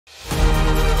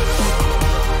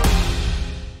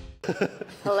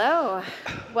Hello.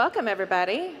 Welcome,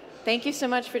 everybody. Thank you so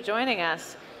much for joining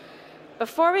us.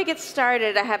 Before we get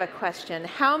started, I have a question.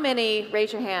 How many,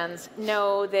 raise your hands,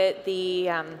 know that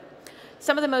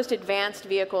some of the most advanced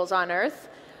vehicles on Earth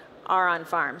are on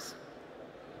farms?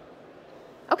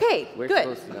 Okay, We're good.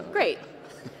 supposed to know. Great.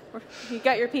 You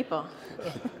got your people.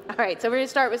 All right, so we're going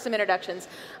to start with some introductions.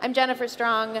 I'm Jennifer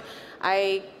Strong.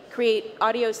 I create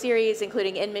audio series,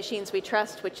 including In Machines We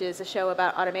Trust, which is a show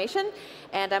about automation.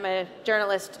 And I'm a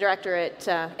journalist director at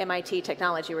MIT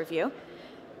Technology Review.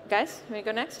 Guys, you want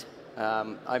to go next?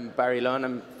 I'm Barry Lunn.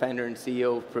 I'm founder and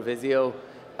CEO of Provizio,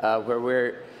 where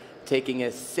we're taking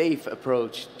a safe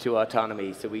approach to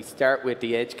autonomy. So we start with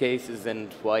the edge cases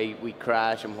and why we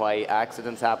crash and why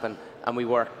accidents happen, and we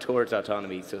work towards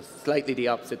autonomy. So slightly the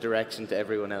opposite direction to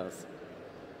everyone else.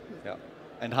 Yeah.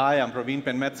 And hi, I'm Praveen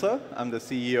Penmetsa. I'm the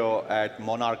CEO at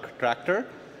Monarch Tractor,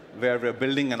 where we're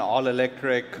building an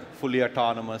all-electric, fully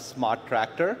autonomous smart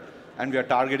tractor. And we are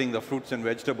targeting the fruits and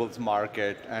vegetables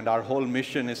market. And our whole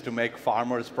mission is to make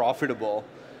farmers profitable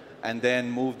and then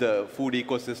move the food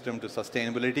ecosystem to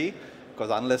sustainability.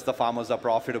 Because unless the farmers are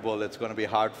profitable, it's going to be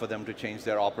hard for them to change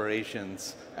their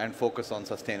operations and focus on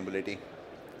sustainability.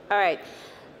 All right.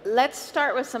 Let's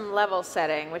start with some level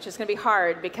setting, which is going to be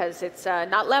hard because it's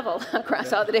not level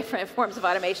across all the different forms of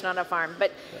automation on a farm.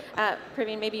 But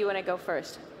Praveen, maybe you want to go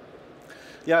first.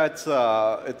 Yeah, it's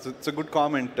a good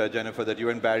comment, Jennifer, that you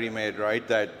and Barry made, right?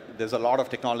 That there's a lot of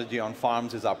technology on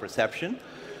farms is our perception.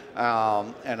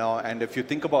 And if you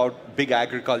think about big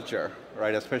agriculture,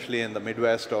 right, especially in the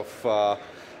Midwest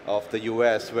of the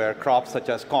US, where crops such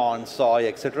as corn, soy,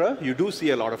 etc., you do see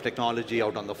a lot of technology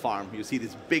out on the farm. You see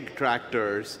these big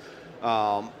tractors,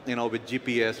 with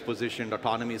GPS-positioned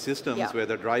autonomy systems where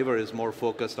the driver is more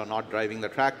focused on not driving the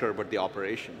tractor, but the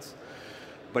operations.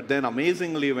 But then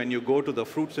amazingly, when you go to the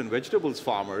fruits and vegetables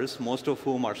farmers, most of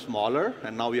whom are smaller,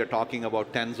 and now we are talking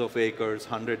about tens of acres,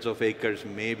 hundreds of acres,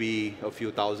 maybe a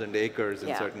few thousand acres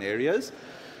in certain areas,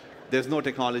 there's no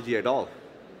technology at all.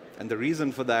 And the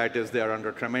reason for that is they are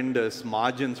under tremendous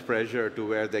margins pressure to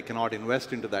where they cannot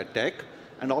invest into that tech.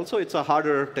 And also, it's a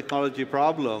harder technology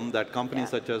problem that companies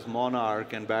such as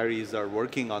Monarch and Barry's are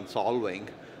working on solving,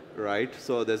 right?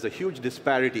 So there's a huge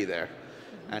disparity there.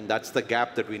 And that's the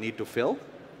gap that we need to fill.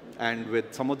 And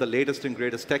with some of the latest and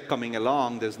greatest tech coming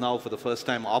along, there's now, for the first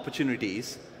time,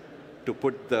 opportunities to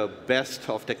put the best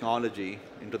of technology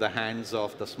into the hands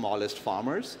of the smallest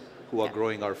farmers who are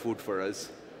growing our food for us.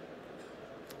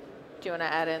 Do you want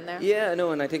to add in there? Yeah, no,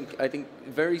 and I think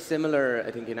very similar, I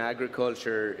think, in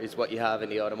agriculture is what you have in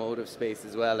the automotive space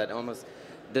as well, and almost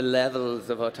the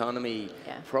levels of autonomy,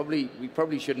 we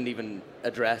probably shouldn't even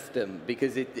address them,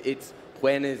 because it's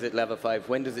when is it level 5,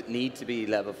 when does it need to be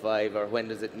level 5, or when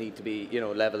does it need to be,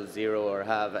 level 0 or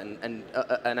have, and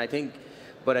I think,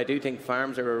 but I do think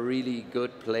farms are a really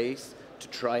good place to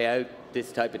try out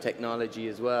this type of technology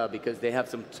as well, because they have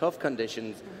some tough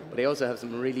conditions, but they also have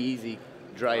some really easy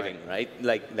driving, right?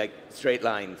 Like straight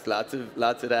lines, lots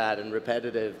of that, and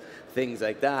repetitive things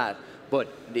like that. But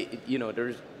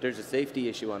there's a safety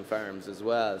issue on farms as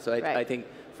well. So I think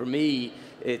for me,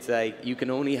 it's like you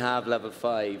can only have level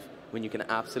 5 when you can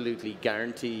absolutely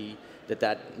guarantee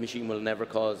that machine will never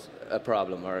cause a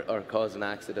problem or cause an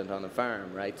accident on a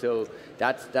farm, right? So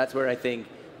that's where I think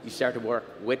you start to work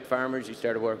with farmers. You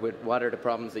start to work with what are the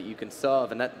problems that you can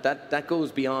solve, and that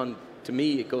goes beyond. To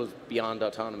me, it goes beyond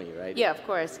autonomy, right? Yeah, of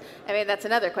course. I mean, that's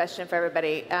another question for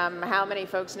everybody. How many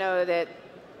folks know that,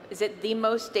 is it the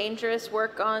most dangerous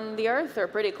work on the earth, or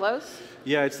pretty close?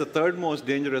 Yeah, it's the third most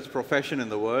dangerous profession in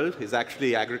the world, is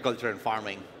actually agriculture and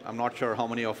farming. I'm not sure how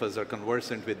many of us are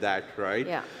conversant with that, right?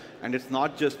 Yeah. And it's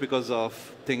not just because of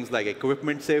things like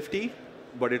equipment safety,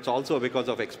 but it's also because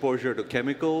of exposure to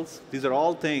chemicals. These are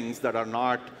all things that are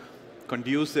not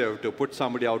conducive to put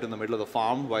somebody out in the middle of the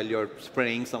farm while you're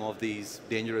spraying some of these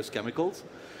dangerous chemicals.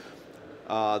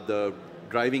 The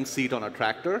driving seat on a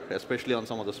tractor, especially on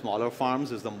some of the smaller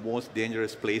farms, is the most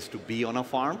dangerous place to be on a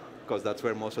farm, because that's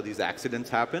where most of these accidents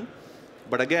happen.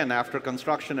 But again, after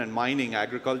construction and mining,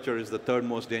 agriculture is the third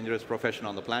most dangerous profession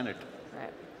on the planet.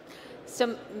 Right.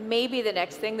 So maybe the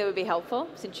next thing that would be helpful,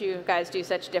 since you guys do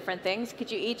such different things, could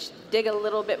you each dig a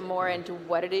little bit more into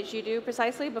what it is you do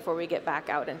precisely before we get back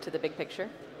out into the big picture?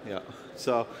 Yeah.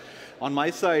 So on my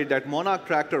side, at Monarch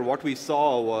Tractor, what we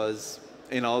saw was,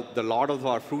 a lot of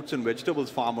our fruits and vegetables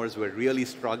farmers were really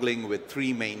struggling with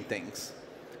three main things,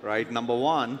 right? Number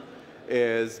one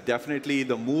is definitely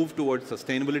the move towards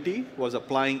sustainability was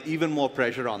applying even more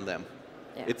pressure on them.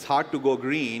 Yeah. It's hard to go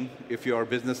green if your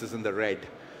business is in the red.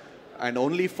 And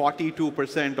only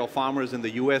 42% of farmers in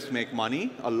the US make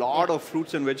money. A lot of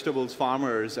fruits and vegetables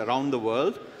farmers around the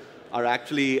world are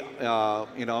actually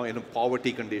in a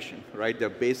poverty condition, right? They're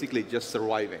basically just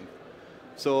surviving.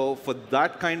 So for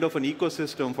that kind of an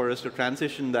ecosystem, for us to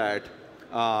transition that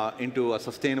into a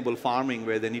sustainable farming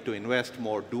where they need to invest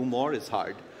more, do more, is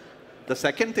hard. The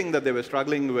second thing that they were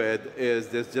struggling with is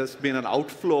there's just been an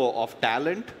outflow of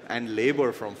talent and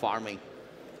labor from farming.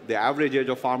 The average age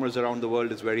of farmers around the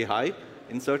world is very high.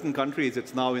 In certain countries,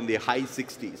 it's now in the high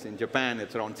 60s. In Japan,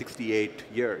 it's around 68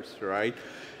 years, right?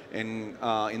 In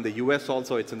the US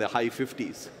also, it's in the high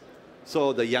 50s.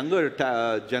 So the younger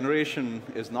generation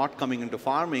is not coming into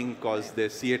farming because they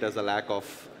see it as a lack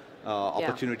of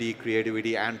opportunity,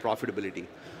 creativity, and profitability.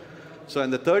 So,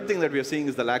 and the third thing that we are seeing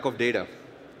is the lack of data,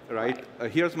 right?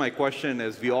 Here's my question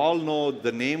is, we all know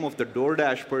the name of the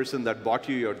DoorDash person that bought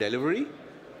you your delivery,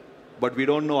 but we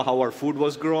don't know how our food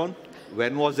was grown,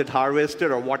 when was it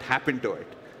harvested, or what happened to it.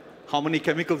 How many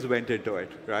chemicals went into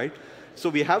it, right? So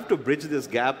we have to bridge this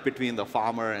gap between the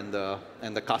farmer and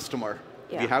the customer.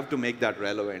 We have to make that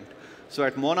relevant. So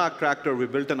at Monarch Tractor, we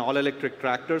built an all-electric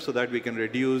tractor so that we can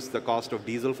reduce the cost of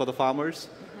diesel for the farmers,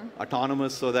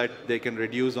 autonomous so that they can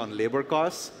reduce on labor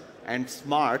costs, and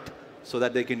smart so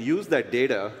that they can use that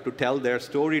data to tell their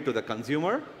story to the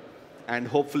consumer and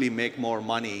hopefully make more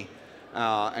money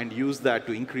and use that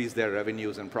to increase their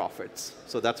revenues and profits.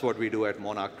 So that's what we do at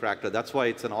Monarch Tractor. That's why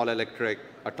it's an all-electric,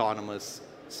 autonomous,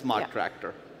 smart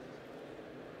tractor.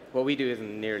 What we do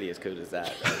isn't nearly as cool as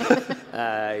that.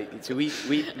 Right? So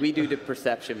we do the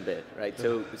perception bit, right?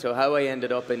 So how I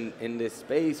ended up in this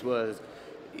space was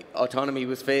autonomy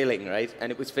was failing, right? And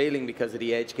it was failing because of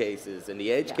the edge cases. And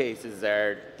the edge cases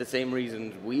are the same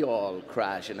reasons we all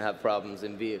crash and have problems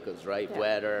in vehicles, right?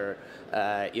 Weather,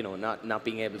 not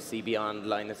being able to see beyond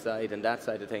line of sight and that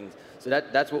side of things. So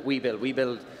that's what we build. We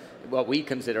build what we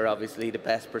consider, obviously, the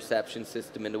best perception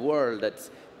system in the world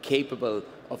that's capable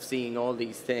of seeing all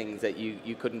these things that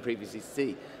you couldn't previously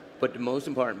see. But the most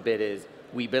important bit is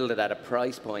we build it at a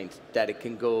price point that it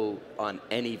can go on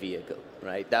any vehicle,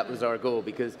 right? That was our goal,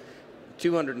 because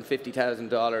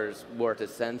 $250,000 worth of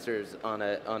sensors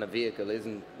on a vehicle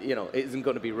isn't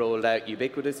going to be rolled out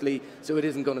ubiquitously, so it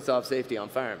isn't going to solve safety on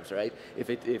farms, right? If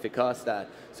it costs that.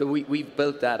 So we've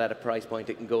built that at a price point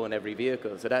it can go on every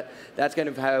vehicle. So that's kind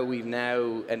of how we've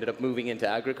now ended up moving into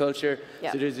agriculture.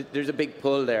 So there's a big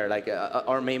pull there. Like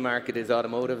our main market is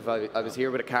automotive. I was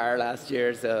here with a car last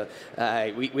year, so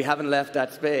we haven't left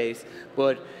that space.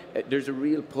 But there's a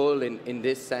real pull in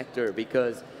this sector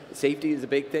because safety is a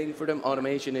big thing for them.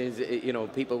 Automation is,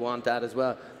 people want that as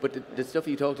well. But the stuff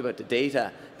you talked about, the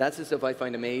data, that's the stuff I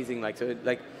find amazing.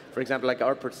 For example,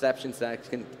 our perception stacks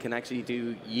can actually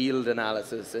do yield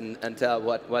analysis and tell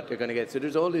what they're going to get. So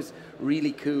there's all this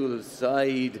really cool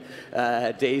side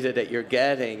data that you're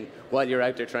getting while you're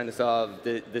out there trying to solve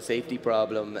the safety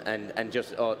problem and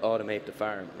just automate the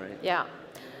farm, right? Yeah.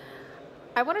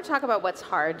 I want to talk about what's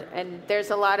hard, and there's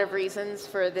a lot of reasons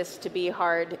for this to be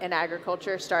hard in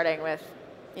agriculture, starting with,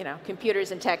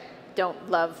 computers and tech don't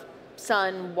love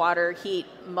sun, water, heat,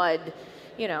 mud,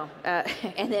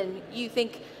 and then you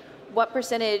think, what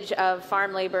percentage of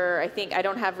farm labor, I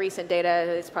don't have recent data,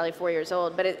 it's probably 4 years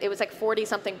old, but it was like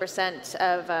 40-something%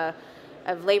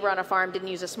 of labor on a farm didn't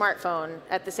use a smartphone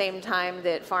at the same time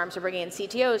that farms are bringing in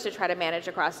CTOs to try to manage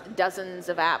across dozens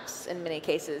of apps in many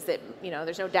cases that,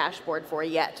 there's no dashboard for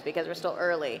yet because we're still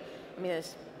early. I mean,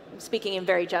 speaking in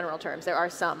very general terms, there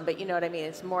are some, but you know what I mean?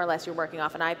 It's more or less you're working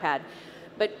off an iPad.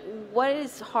 But what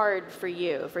is hard for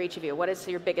you, for each of you? What is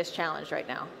your biggest challenge right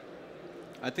now?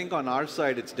 I think on our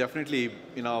side, it's definitely,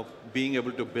 being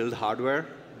able to build hardware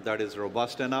that is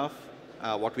robust enough,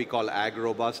 what we call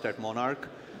ag-robust at Monarch,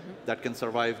 that can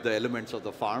survive the elements of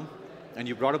the farm. And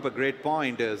you brought up a great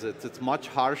point, is it's much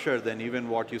harsher than even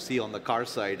what you see on the car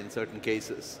side in certain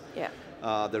cases.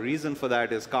 The reason for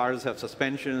that is cars have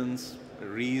suspensions,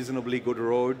 reasonably good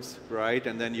roads, right?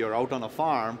 And then you're out on a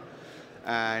farm,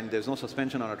 and there's no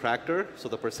suspension on a tractor, so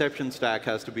the perception stack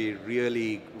has to be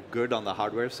really good on the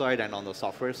hardware side and on the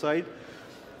software side.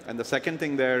 And the second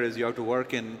thing there is you have to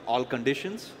work in all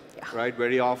conditions. Right?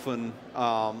 Very often,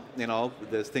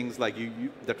 there's things like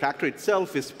the tractor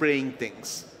itself is spraying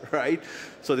things, right?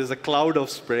 So there's a cloud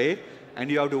of spray, and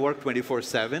you have to work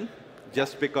 24/7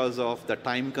 just because of the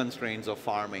time constraints of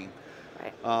farming.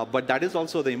 But that is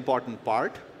also the important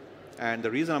part. And the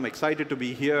reason I'm excited to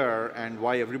be here and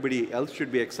why everybody else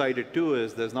should be excited too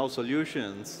is there's now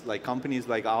solutions like companies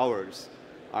like ours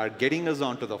are getting us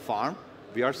onto the farm.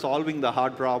 We are solving the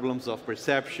hard problems of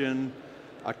perception,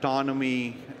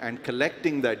 autonomy, and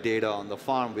collecting that data on the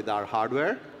farm with our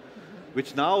hardware,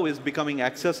 which now is becoming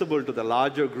accessible to the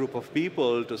larger group of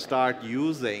people to start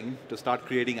using, to start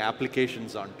creating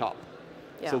applications on top.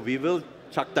 So we will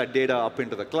chuck that data up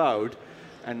into the cloud,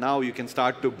 and now you can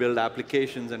start to build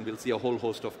applications, and we'll see a whole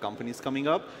host of companies coming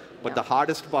up. But the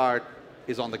hardest part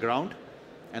is on the ground,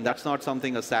 and that's not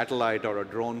something a satellite or a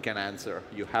drone can answer.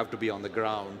 You have to be on the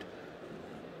ground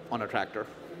on a tractor.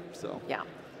 So yeah,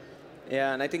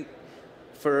 and I think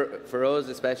for us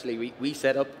especially, we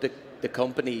set up the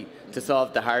company to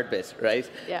solve the hard bit, right?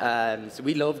 So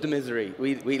we love the misery.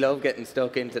 We love getting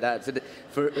stuck into that. So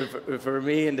for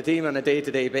me and the team on a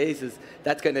day-to-day basis,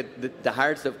 that's kind of the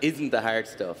hard stuff isn't the hard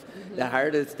stuff. The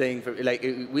hardest thing,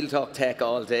 we'll talk tech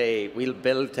all day, we'll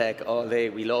build tech all day,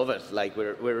 we love it, like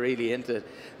we're really into it.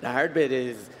 The hard bit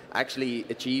is actually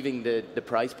achieving the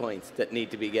price points that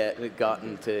need to be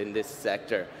gotten to in this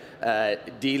sector,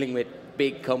 dealing with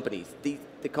big companies.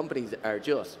 The companies are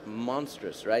just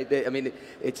monstrous, right? I mean,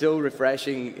 it's so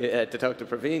refreshing to talk to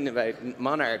Praveen about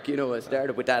Monarch, you know, a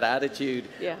startup with that attitude.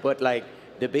 But like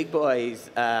the big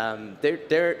boys,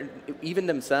 they're even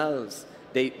themselves,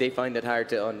 they find it hard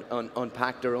to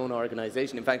unpack their own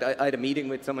organization. In fact, I had a meeting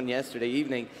with someone yesterday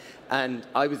evening, and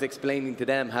I was explaining to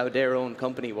them how their own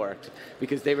company worked,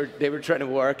 because they were trying to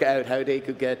work out how they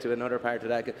could get to another part of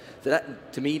that. So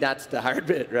that, to me, that's the hard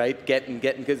bit, right? Getting,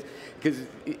 because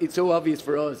it's so obvious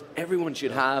for us, everyone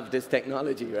should have this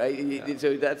technology, right?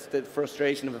 So that's the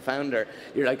frustration of a founder.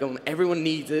 You're like, oh, everyone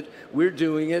needs it, we're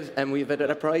doing it, and we've it at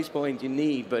a price point you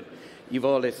need, but you've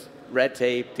all this red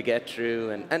tape to get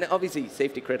through, and obviously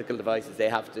safety critical devices, they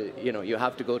have to, you know, you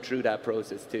have to go through that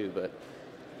process too. But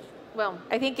well,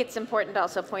 I think it's important to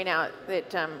also point out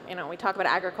that you know, we talk about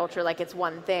agriculture like it's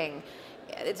one thing.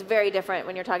 It's very different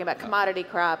when you're talking about commodity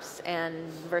crops and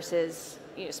versus,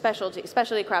 you know,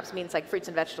 specialty crops means like fruits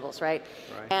and vegetables, right?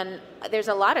 And there's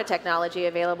a lot of technology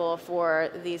available for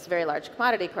these very large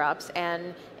commodity crops,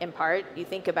 and in part, you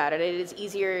think about it, it is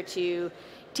easier to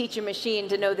teach a machine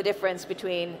to know the difference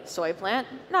between soy plant,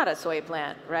 not a soy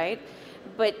plant, right?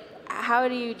 But how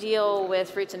do you deal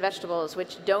with fruits and vegetables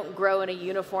which don't grow in a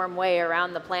uniform way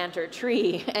around the plant or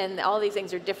tree, and all these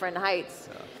things are different heights?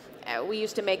 We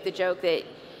used to make the joke that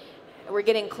we're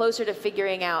getting closer to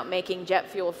figuring out making jet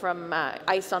fuel from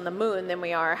ice on the moon than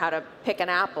we are how to pick an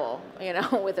apple, you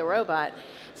know, with a robot.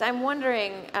 So I'm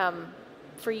wondering,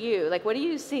 for you, like, what do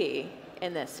you see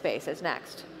in this space as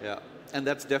next? And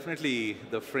that's definitely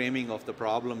the framing of the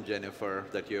problem, Jennifer,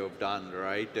 that you have done,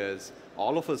 right? Is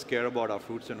all of us care about our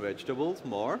fruits and vegetables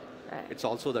more. It's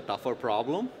also the tougher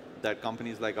problem that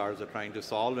companies like ours are trying to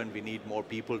solve, and we need more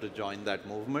people to join that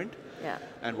movement.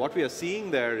 And what we are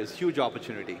seeing there is huge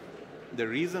opportunity. The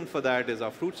reason for that is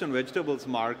our fruits and vegetables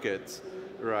markets,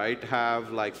 right,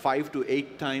 have like 5 to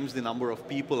 8 times the number of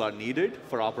people are needed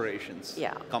for operations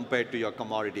compared to your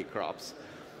commodity crops.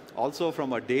 Also,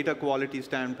 from a data quality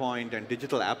standpoint and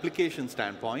digital application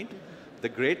standpoint, the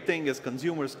great thing is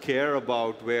consumers care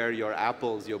about where your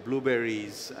apples, your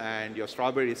blueberries, and your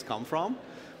strawberries come from.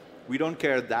 We don't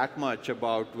care that much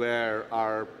about where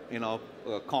our, you know,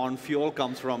 corn fuel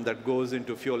comes from that goes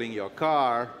into fueling your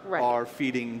car or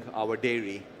feeding our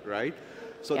dairy, right?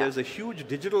 So there's a huge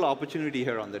digital opportunity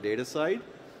here on the data side,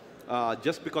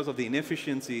 just because of the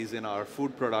inefficiencies in our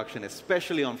food production,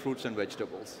 especially on fruits and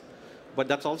vegetables. But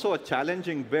that's also a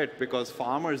challenging bit because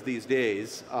farmers these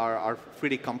days are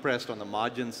pretty compressed on the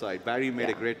margin side. Barry made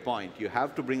a great point. You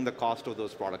have to bring the cost of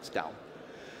those products down.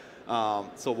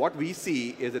 So what we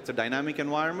see is it's a dynamic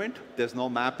environment. There's no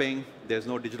mapping. There's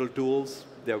no digital tools.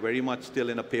 They're very much still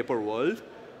in a paper world,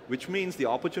 which means the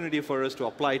opportunity for us to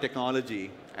apply technology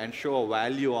and show a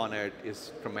value on it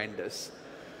is tremendous.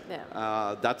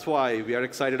 That's why we are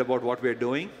excited about what we're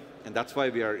doing. And that's why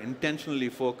we are intentionally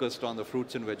focused on the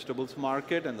fruits and vegetables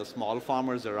market and the small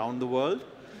farmers around the world.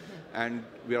 And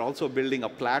we are also building a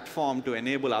platform to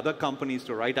enable other companies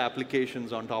to write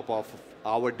applications on top of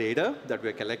our data that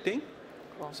we're collecting,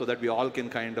 so that we all can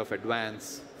kind of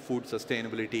advance food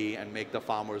sustainability and make the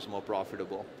farmers more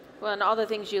profitable. Well, and all the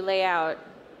things you lay out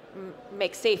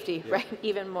make safety, right,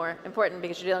 even more important,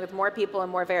 because you're dealing with more people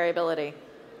and more variability.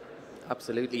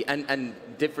 Absolutely, and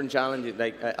different challenges.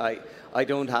 Like I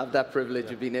don't have that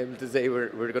privilege of being able to say we're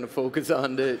going to focus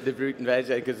on the fruit and veg,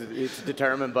 because it's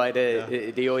determined by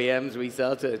the OEMs we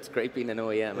sell to. It's great being an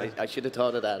OEM. I should have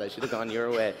thought of that. I should have gone your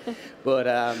way.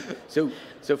 But so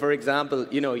for example,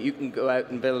 you know, you can go out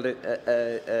and build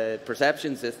a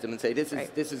perception system and say this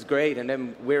is great, and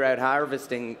then we're out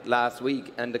harvesting last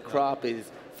week and the crop is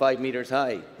 5 meters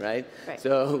high, right?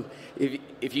 So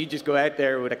if you just go out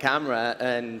there with a camera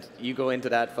and you go into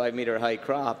that 5 meter high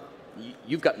crop,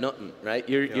 you've got nothing, right?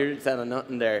 You're selling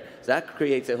nothing there. So that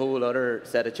creates a whole other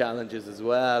set of challenges as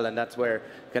well, and that's where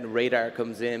kind of radar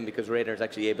comes in, because radar is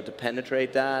actually able to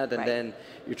penetrate that, and then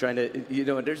you're trying to, you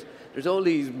know, there's all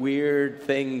these weird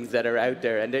things that are out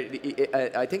there, and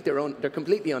I think they're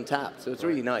completely untapped. So it's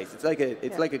really nice.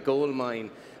 It's like a gold mine,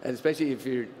 and especially if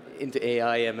you're into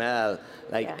AI, ML,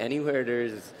 like anywhere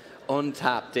there's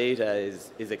untapped data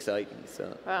is exciting.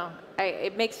 So well,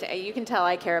 it makes, you can tell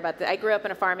I care about this. I grew up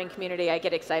in a farming community. I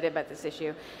get excited about this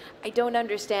issue. I don't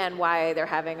understand why they're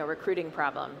having a recruiting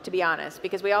problem, to be honest,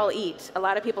 because we all eat. A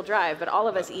lot of people drive, but all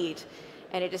of us eat,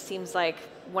 and it just seems like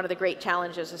one of the great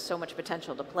challenges is so much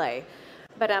potential to play.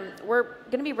 But we're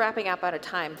going to be wrapping up out of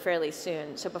time fairly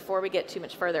soon. So before we get too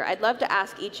much further, I'd love to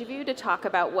ask each of you to talk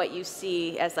about what you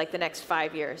see as like the next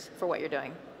 5 years for what you're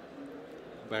doing.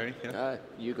 Barry?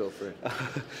 You go for it.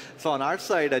 So on our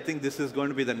side, I think this is going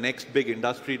to be the next big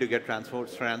industry to get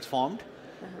transformed.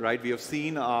 Right? We have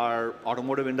seen our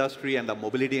automotive industry and the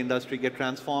mobility industry get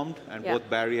transformed, and both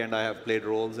Barry and I have played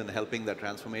roles in helping that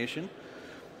transformation.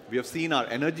 We have seen our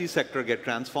energy sector get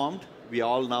transformed. We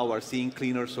all now are seeing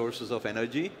cleaner sources of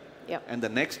energy. And the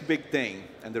next big thing,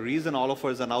 and the reason all of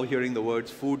us are now hearing the words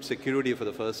food security for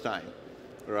the first time,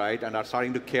 right, and are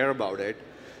starting to care about it,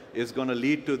 is going to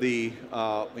lead to the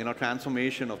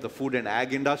transformation of the food and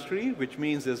ag industry, which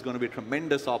means there's going to be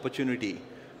tremendous opportunity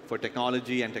for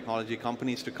technology and technology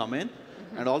companies to come in,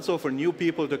 and also for new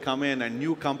people to come in, and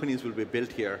new companies will be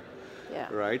built here.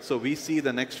 Right? So we see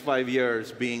the next 5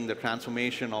 years being the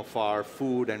transformation of our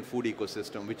food and food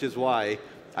ecosystem, which is why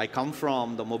I come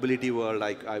from the mobility world.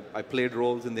 I played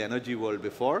roles in the energy world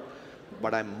before,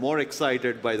 but I'm more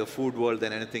excited by the food world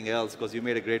than anything else, because you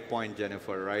made a great point,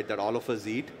 Jennifer, right? That all of us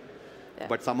eat,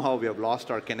 but somehow we have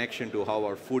lost our connection to how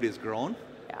our food is grown.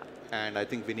 And I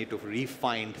think we need to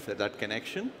re-find that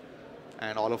connection,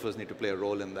 and all of us need to play a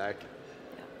role in that.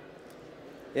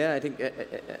 Yeah, I think,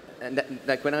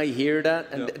 like when I hear that,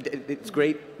 and it's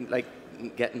great, like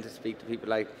getting to speak to people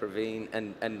like Praveen,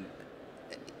 and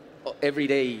every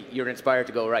day you're inspired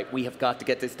to go, right, we have got to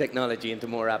get this technology into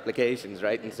more applications,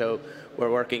 right? And so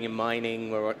we're working in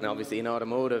mining, we're working obviously in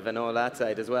automotive and all that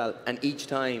side as well. And each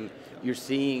time you're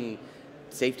seeing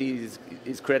safety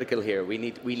is critical here. We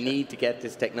need to get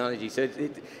this technology. So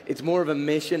it's more of a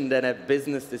mission than a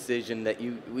business decision that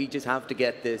we just have to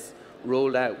get this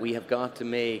rolled out. We have got to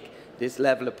make this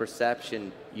level of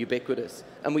perception ubiquitous.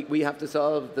 And we have to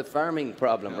solve the farming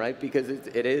problem, right? Because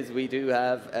we do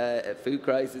have food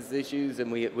crisis issues,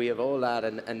 and we have all that.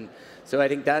 And so I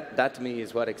think that to me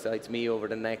is what excites me over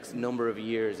the next number of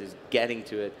years, is getting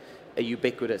to it, a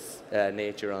ubiquitous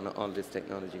nature on this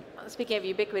technology. Speaking of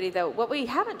ubiquity, though, what we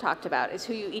haven't talked about is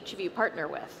who each of you partner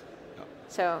with.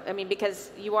 So, I mean, because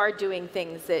you are doing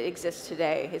things that exist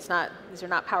today. These are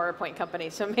not PowerPoint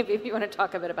companies. So maybe if you want to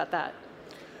talk a bit about that.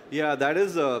 Yeah, that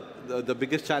is the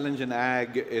biggest challenge in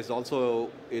ag is also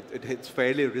it's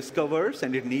fairly risk averse,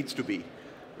 and it needs to be,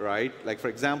 right? Like, for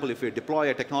example, if we deploy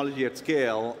a technology at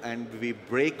scale and we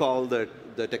break all the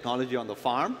technology on the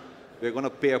farm, we're going to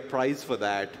pay a price for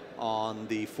that on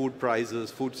the food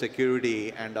prices, food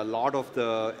security, and a lot of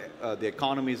the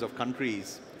economies of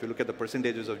countries, if you look at the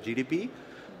percentages of GDP,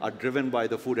 are driven by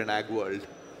the food and ag world.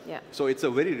 So it's a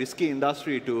very risky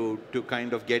industry to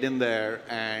kind of get in there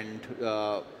and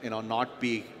not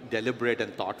be deliberate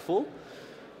and thoughtful.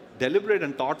 Deliberate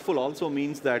and thoughtful also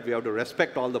means that we have to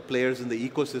respect all the players in the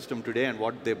ecosystem today and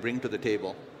what they bring to the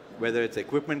table. Whether it's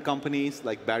equipment companies,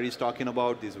 like Barry's talking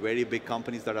about, these very big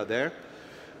companies that are there.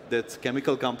 That's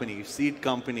chemical companies, seed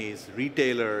companies,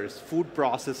 retailers, food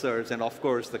processors, and of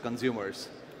course the consumers.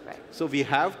 So we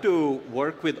have to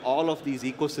work with all of these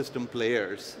ecosystem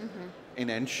players in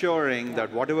ensuring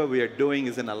that whatever we are doing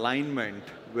is in alignment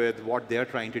with what they're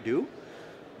trying to do.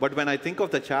 But when I think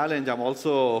of the challenge, I'm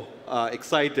also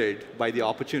excited by the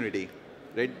opportunity.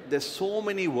 Right? There's so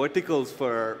many verticals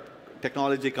for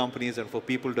technology companies and for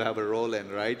people to have a role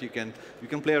in, right? You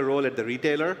can play a role at the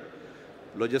retailer,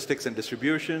 logistics and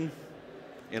distribution,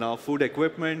 food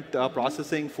equipment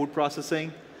processing, food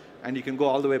processing, and you can go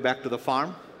all the way back to the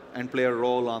farm and play a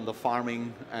role on the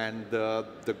farming and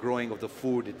the growing of the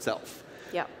food itself.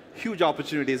 Huge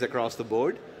opportunities across the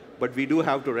board, but we do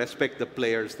have to respect the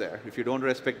players there. If you don't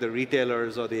respect the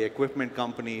retailers or the equipment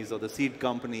companies or the seed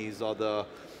companies or the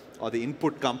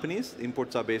input companies,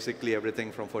 inputs are basically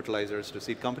everything from fertilizers to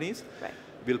seed companies,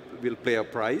 we'll pay a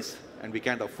price, and we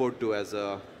can't afford to as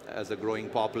a growing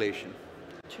population.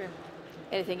 True.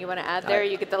 Anything you want to add there?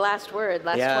 You get the last word,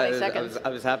 last 20 seconds. I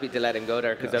was happy to let him go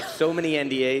there because I have so many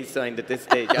NDAs signed at this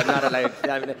stage. I'm not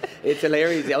allowed. It's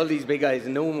hilarious. All these big guys,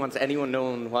 no one wants anyone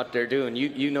knowing what they're doing.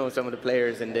 You know some of the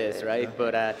players in this, right?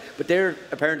 But they're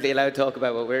apparently allowed to talk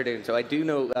about what we're doing. So I do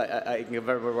know I can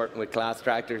remember working with Class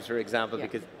Tractors, for example,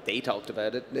 because they talked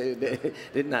about it. They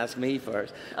didn't ask me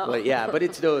first. But yeah, but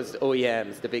it's those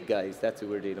OEMs, the big guys. That's who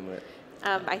we're dealing with.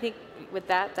 I think with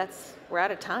that, we're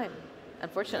out of time.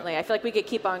 Unfortunately, I feel like we could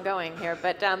keep on going here,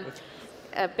 but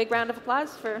a big round of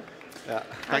applause for our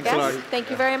Thanks a lot. Thank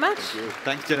you very much.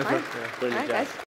 Thanks, Jennifer. All right, guys.